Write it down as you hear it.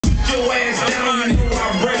your ass down, you know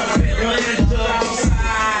I break that land outside.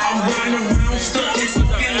 I'm riding around stuck in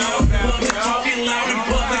smoking loud in public, talking loud in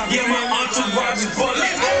public. Yeah, my entourage is bugging.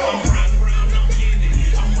 I'm riding around, I'm getting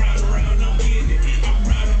it. I'm riding around, I'm getting it. I'm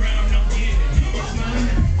riding around, I'm getting it.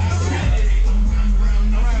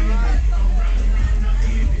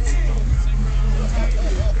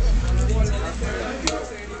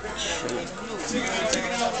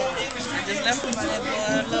 I just left him by that boy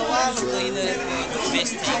a little while ago, you know, that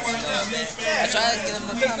mixtape stuff, man. I tried to get him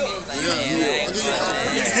to come in, like, man, I ain't going,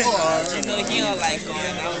 man. You know, he don't like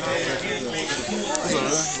going out.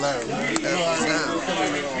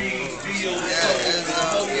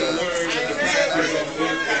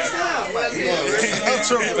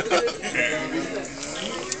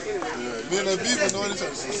 Me and that beef been knowing each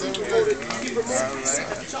other since 7th grade.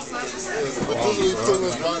 But usually told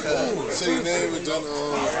us about say your name and done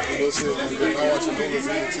shit. And I watch Nola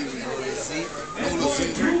TV.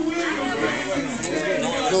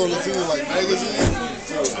 Nola TV like magazine.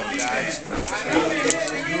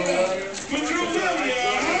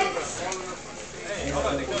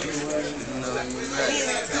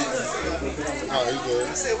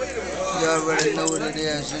 You already know what it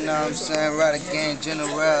is, you know what I'm saying? RIDAGANG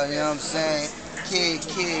General, you know what I'm saying? Kid,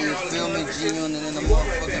 you feel me? G-Unit in the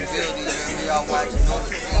motherfucking building, you hear me? Y'all watching all the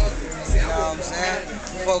things, you know what I'm saying?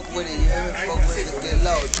 Fuck with it, you hear me? Fuck with it to get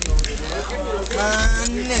low, you know what I'm saying? My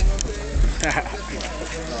nigga.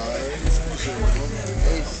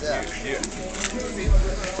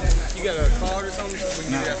 You got a card or something?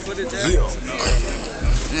 You got footage there? You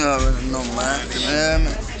already know, man. You hear me?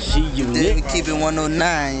 Then we keep it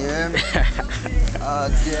 109, you hear me?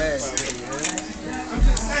 Yeah.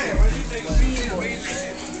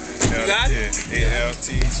 You got it?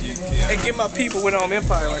 Althekid. Hey, get my people with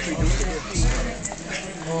Empire like we do.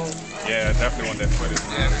 Yeah, I definitely want that footage.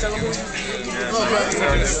 Tell them who you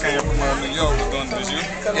I just came from New York. We're going to this you?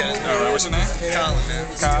 Yeah. All right, what's your name? Colin, man.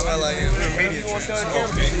 Colin? I like it. Media.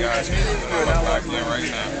 Okay, gotcha. I'm locked in right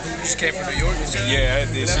now. You just came from New York? Yeah, I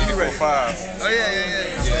did CD45. Oh, yeah.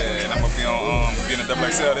 And I'm going to be on being a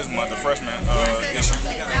XXL this month, the freshman issue.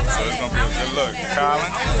 So it's going to be a good look. Colin,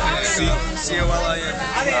 C-O-L-I-N.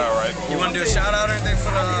 All right. You want to do a shout out or anything for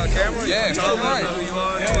the camera? Yeah, tell them who you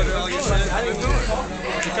are, Twitter, all your shit. How you doing?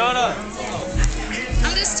 Dakota.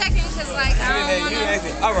 I'm just checking because, like, I don't want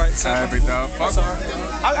to. All right, all right, big dog. I'm sorry.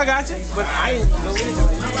 I got you, but I ain't know anything.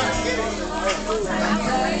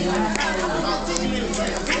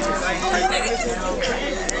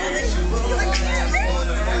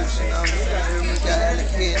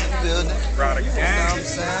 Althekid in the building. RIDAGANG. You know what I'm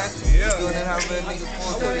saying? Yeah. Doing it how real niggas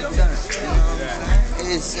supposed to be done. You know what I'm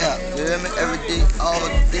saying? It's out. You hear me? Every day, all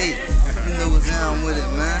day. You know what's down with it,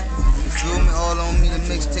 man. You feel me? All on me. The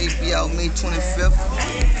mixtape be out May 25th.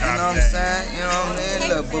 You know what I'm saying? You know what I'm saying?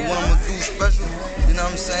 Look, but what I'm gonna do special, you know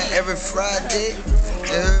what I'm saying? Every Friday, you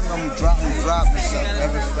hear me? I'm dropping something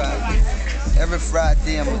every Friday. Every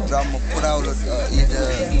Friday I'm gonna put out either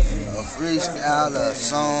a freestyle or a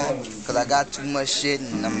song, cause I got too much shit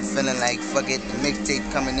and I'm feeling like fuck it, the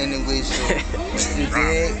mixtape coming anyway, so you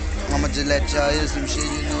dig? I'ma just let y'all hear some shit,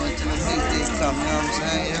 you know, until the mixtape come, you know what I'm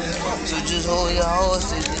saying? So just hold your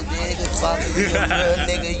horses, you dig? Cause follow me, a real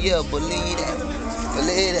nigga, yeah, believe that.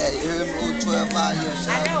 Believe that, you heard me? 12 out here,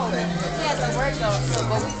 shout out to me. He has a word though, so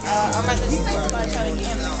but I'm about to try to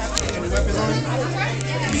get him to come here.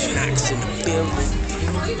 Knox in the building.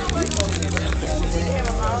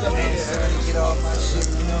 Get all my shit,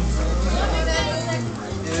 you know what I'm saying?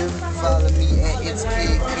 Follow me at It's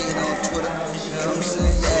Kid on Twitter, you know what I'm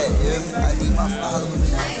saying? Yeah, I need my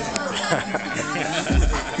followers.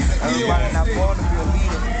 Everybody not born to be a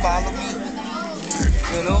leader, follow me,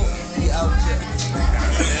 you know? We out here.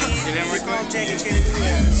 Get in right quick. Dude,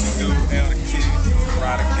 Althekid,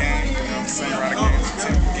 RIDAGANG, you know what I'm saying? RIDAGANG,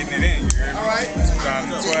 getting it in, you heard me? All right.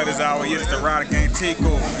 2012 is our year, it's the RIDAGANG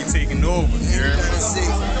takeover. We taking over, you heard me? You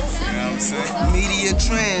know what I'm saying? Media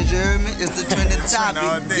trends, you heard me? It's the trending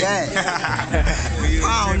topic. Yeah. We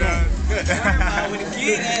out here. We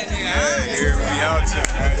out here,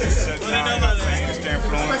 man. Just shut down, you know what I'm saying? Industry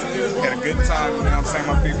influence. Had a good time, you know what I'm saying?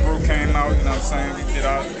 My big bro came out, you know what I'm saying? We did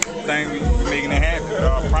our thing, we making it happen,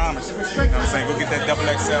 I promise you. You know what I'm saying? Go get that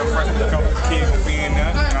XXL fresh, a couple of kids will be in there,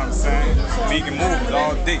 you know what I'm saying? Making moves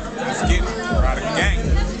all day. Let's get it. RIDAGANG.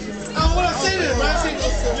 What I say this, man?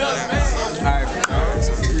 Alright,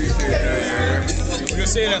 so appreciate that, We're gonna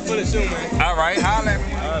see that footage soon, man. Alright, holla at me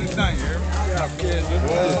when it's done, you heard me?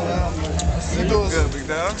 You doing Good, big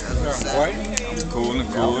dog. Right?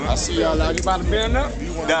 Coolin'. I see y'all out. You about to bend up?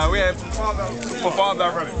 Nah, we had performed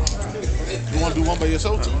already. You want to do one by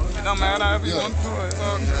yourself too? No, man, I have you want to do it.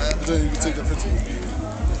 Then you can take that picture.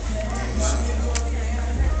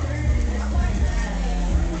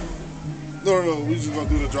 No. We just gonna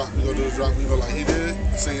do the drop. We gonna do the drop. We gonna like he did.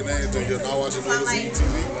 Say your name, then you're not watching Nola Zine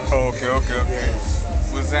TV. Okay.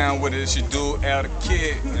 What's down with it? It's your dude,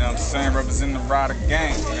 Althekid, you know what I'm saying? Representing the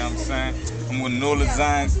RIDAGANG, you know what I'm saying? I'm with Nola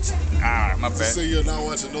Zine. My bad. Say you're not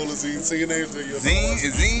watching Nola Zine. Say your name, then you're not Zine? watching.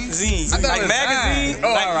 Is Zine? Zine. I thought Like it was magazine. Zine.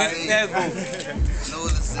 Oh, Like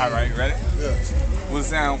alright. Alright, ready? Yeah. What's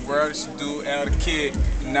down, world? It's your dude, Althekid.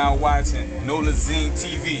 You're now watching Nola Zine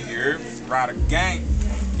TV, you heard? RIDAGANG.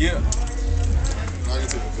 Yeah. I can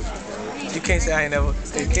take a picture, bro. You can't say I ain't never.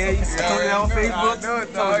 Hey, can you come down on Facebook? No,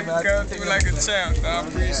 dog. You come through like a champ. I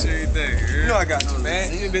appreciate that. You know I got you, man.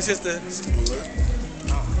 It's just a.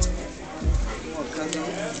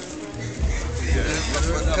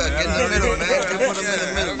 Get in the middle, man. Put them in the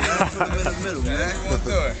middle, man. Put them in the middle, man.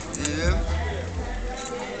 Yeah.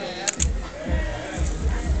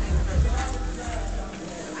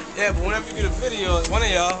 Yeah, but whenever you get a video, one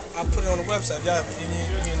of y'all, I put it on the website. Y'all, you need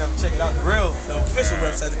to check it out. The official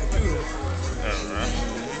website, the computer.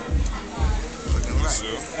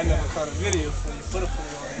 I never caught a video for you. Put it on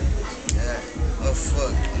there. Yeah. Oh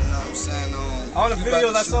fuck. You know what I'm saying? All the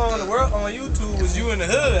videos I saw on the world on YouTube was you in the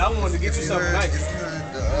hood. I wanted to get you something nice.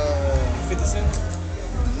 50 Cent. The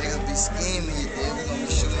niggas be scheming you, dude. We gonna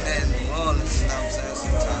be shooting that in New Orleans, you know what I'm saying?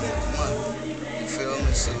 Sometime in the month. You feel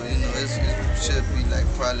me? So, you know, it should be like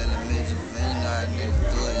probably in the major, man. You know how niggas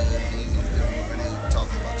do it. Niggas really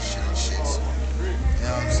talking about shit and shit. So, you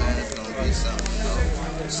know what I'm saying? It's gonna be something, you know,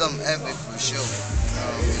 something epic for sure. You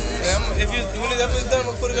know what I'm saying? Yeah, when it's done, I'm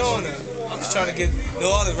gonna put it on there. I'm just trying to get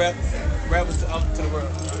all the rappers out to the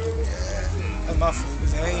world. That's my food.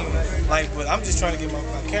 I ain't even like, but I'm just trying to get my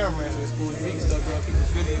cameraman to school. We can start doing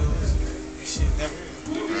people's videos and shit.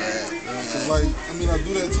 Cause like, I mean, I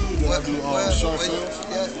do that too. I do short films.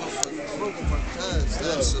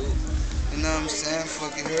 You know what I'm saying?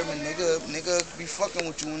 Fucking hear me, nigga be fucking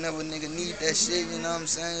with you whenever nigga need that shit, you know what I'm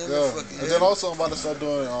saying? Yeah. And then also I'm about to start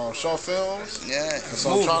doing short films. Yeah. And so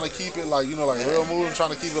I'm trying to keep it like, you know, like real movie. I'm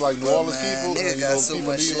trying to keep it like New Orleans people. Nigga and, got you know, so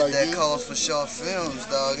people much shit like that you. calls for short films,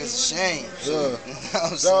 dog. It's a shame. Yeah.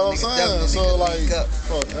 That's what I'm saying. So like,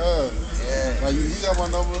 fuck, yeah. Like you got my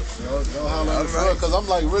number. Don't holler at me for it. Cause I'm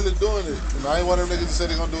like really doing it. You know, I ain't one of them niggas that say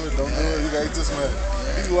they gonna do it. Don't do it. You gotta eat this man.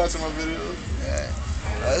 You be watching my videos. Yeah.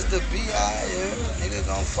 That's the BI, yeah. Nigga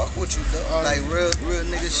gon' fuck with you, though. Like real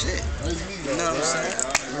nigga shit. That's me, you know what I'm saying?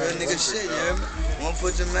 Real nigga shit, you hear me? Wanna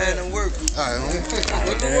put your man in work. Alright, man.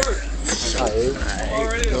 Put the work.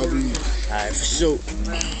 Alright, for sure.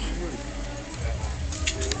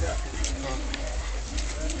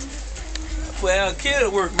 Put Althekid to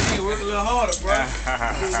work, man. You work a little harder, bro.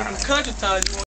 Some country times you